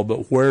ball,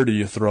 but where do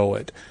you throw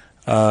it?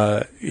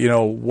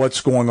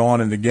 What's going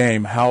on in the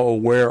game? How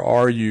aware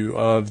are you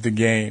of the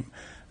game?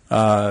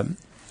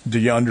 Do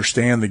you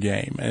understand the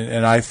game?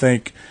 And I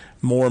think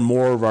more and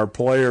more of our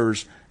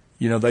players,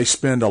 they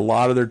spend a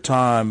lot of their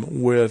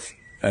time with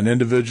an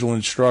individual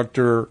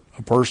instructor,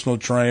 a personal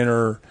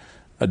trainer,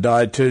 a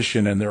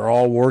dietitian, and they're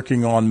all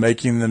working on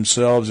making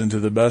themselves into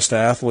the best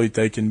athlete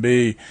they can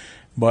be.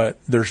 But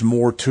there's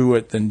more to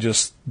it than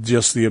just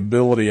the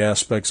ability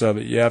aspects of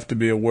it. You have to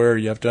be aware.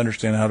 You have to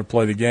understand how to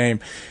play the game.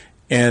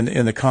 And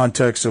in the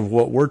context of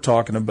what we're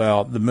talking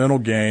about, the mental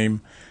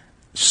game,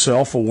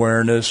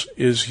 self-awareness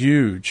is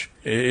huge.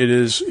 It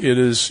is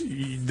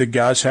the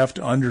guys have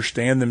to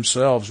understand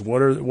themselves.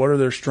 What are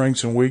their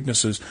strengths and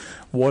weaknesses?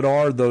 What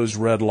are those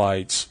red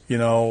lights,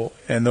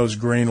 and those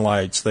green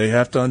lights? They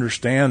have to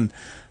understand,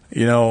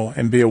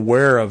 and be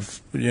aware of,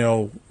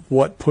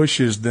 what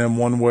pushes them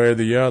one way or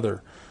the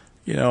other.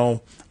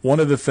 One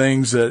of the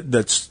things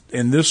that's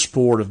in this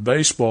sport of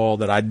baseball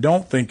that I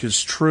don't think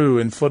is true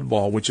in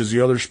football, which is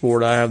the other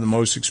sport I have the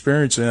most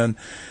experience in,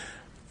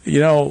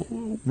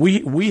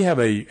 we have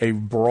a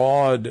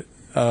broad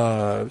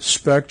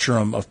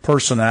spectrum of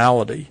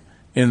personality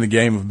in the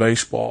game of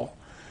baseball.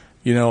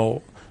 We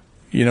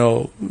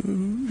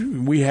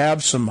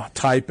have some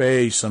type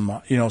A, some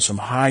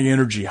high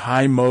energy,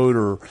 high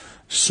motor,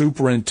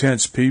 super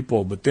intense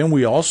people, but then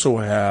we also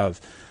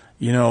have,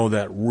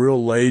 that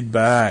real laid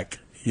back,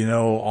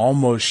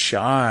 almost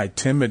shy,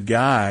 timid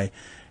guy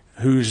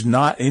who's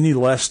not any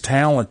less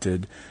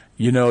talented.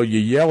 You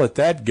yell at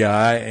that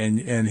guy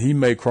and he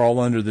may crawl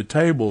under the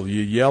table.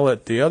 You yell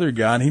at the other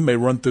guy and he may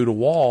run through the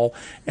wall,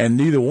 and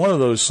neither one of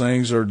those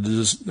things are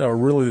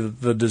really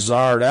the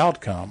desired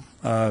outcome.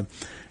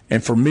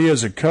 And for me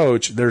as a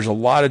coach, there's a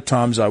lot of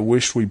times I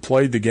wish we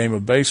played the game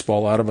of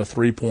baseball out of a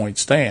 3-point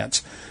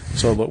stance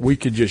so that we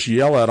could just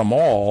yell at them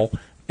all,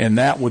 and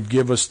that would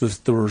give us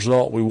the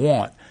result we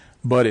want.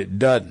 But it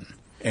doesn't.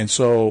 And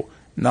so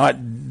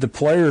the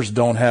players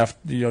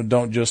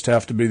don't just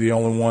have to be the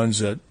only ones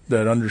that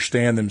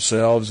understand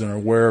themselves and are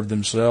aware of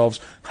themselves.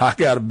 I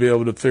got to be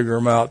able to figure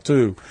them out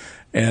too.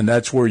 And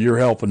that's where you're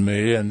helping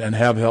me and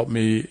have helped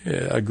me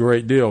a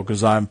great deal,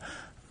 because I'm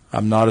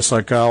not a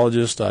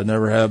psychologist. I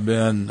never have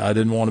been. I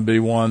didn't want to be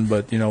one,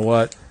 but you know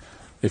what?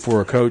 If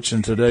we're a coach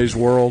in today's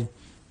world,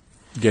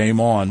 game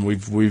on.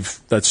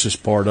 That's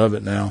just part of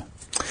it now.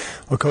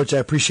 Well, Coach, I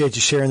appreciate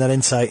you sharing that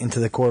insight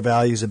into the core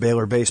values of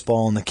Baylor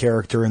baseball and the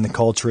character and the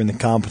culture and the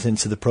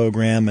competence of the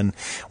program. And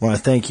I want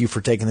to thank you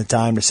for taking the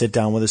time to sit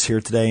down with us here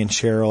today and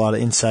share a lot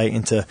of insight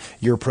into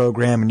your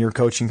program and your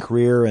coaching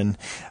career. And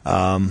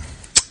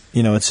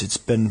it's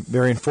been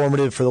very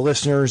informative for the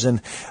listeners.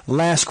 And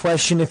last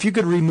question, if you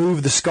could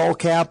remove the skull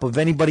cap of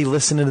anybody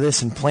listening to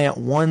this and plant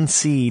one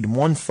seed,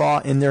 one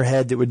thought in their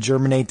head that would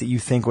germinate that you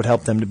think would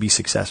help them to be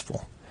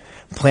successful.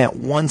 Plant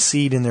one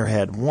seed in their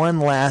head,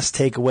 one last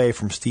takeaway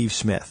from Steve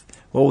Smith.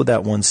 What would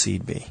that one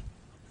seed be?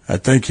 I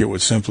think it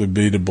would simply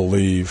be to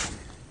believe.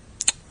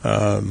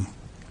 It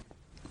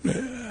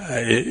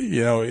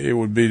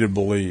would be to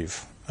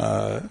believe.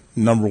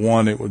 Number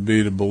one, it would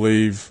be to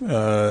believe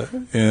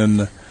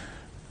in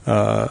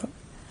a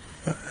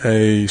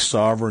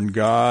sovereign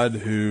God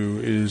who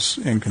is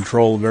in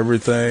control of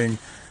everything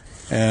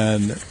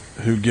and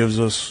who gives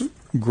us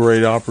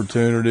great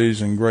opportunities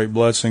and great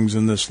blessings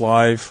in this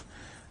life.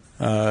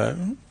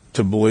 To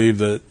believe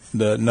that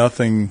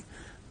nothing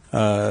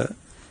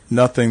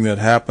that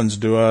happens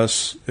to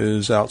us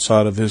is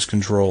outside of His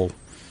control,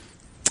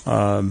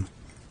 and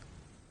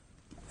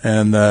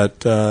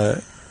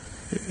that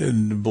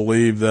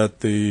believe that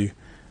the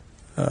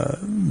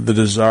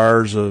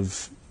desires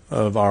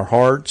of our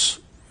hearts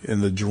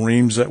and the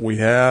dreams that we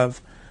have,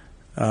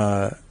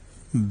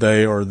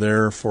 they are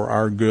there for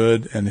our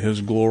good and His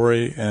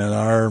glory and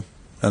our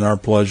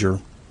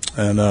pleasure.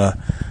 And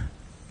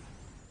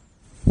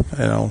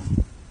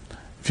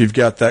if you've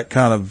got that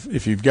kind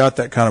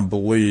of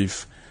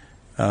belief,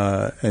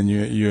 and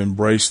you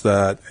embrace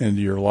that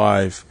into your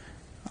life,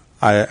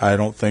 I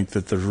don't think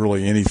that there's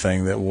really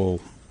anything that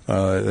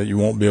that you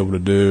won't be able to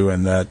do,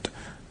 and that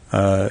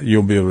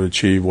you'll be able to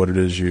achieve what it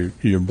is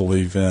you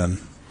believe in.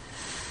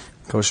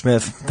 Coach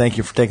Smith, thank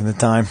you for taking the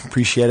time.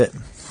 Appreciate it.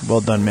 Well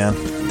done, man.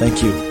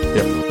 Thank you.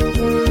 Yep.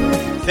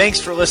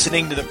 Thanks for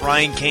listening to the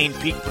Brian Cain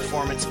Peak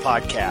Performance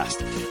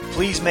Podcast.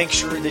 Please make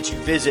sure that you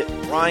visit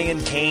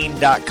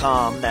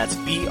BrianCain.com. That's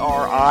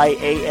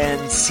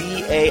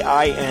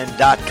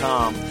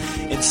BrianCain.com,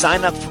 and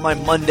sign up for my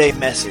Monday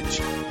message,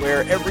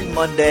 where every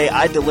Monday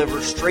I deliver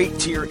straight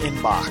to your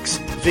inbox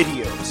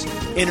videos,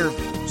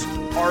 interviews,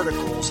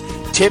 articles,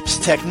 tips,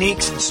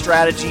 techniques, and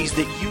strategies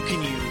that you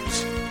can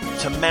use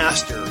to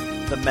master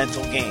the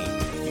mental game.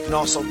 You can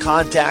also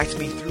contact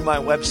me through my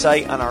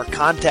website on our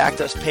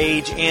Contact Us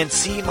page and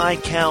see my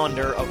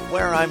calendar of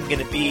where I'm going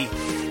to be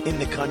in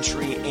the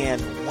country and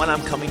when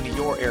I'm coming to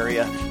your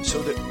area,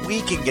 so that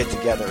we can get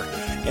together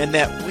and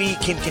that we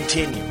can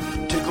continue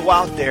to go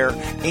out there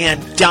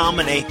and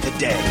dominate the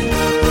day.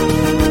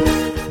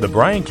 The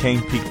Brian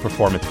Cain Peak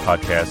Performance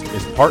Podcast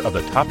is part of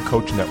the Top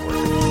Coach Network.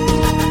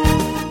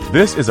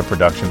 This is a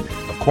production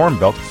of Corn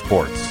Belt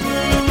Sports.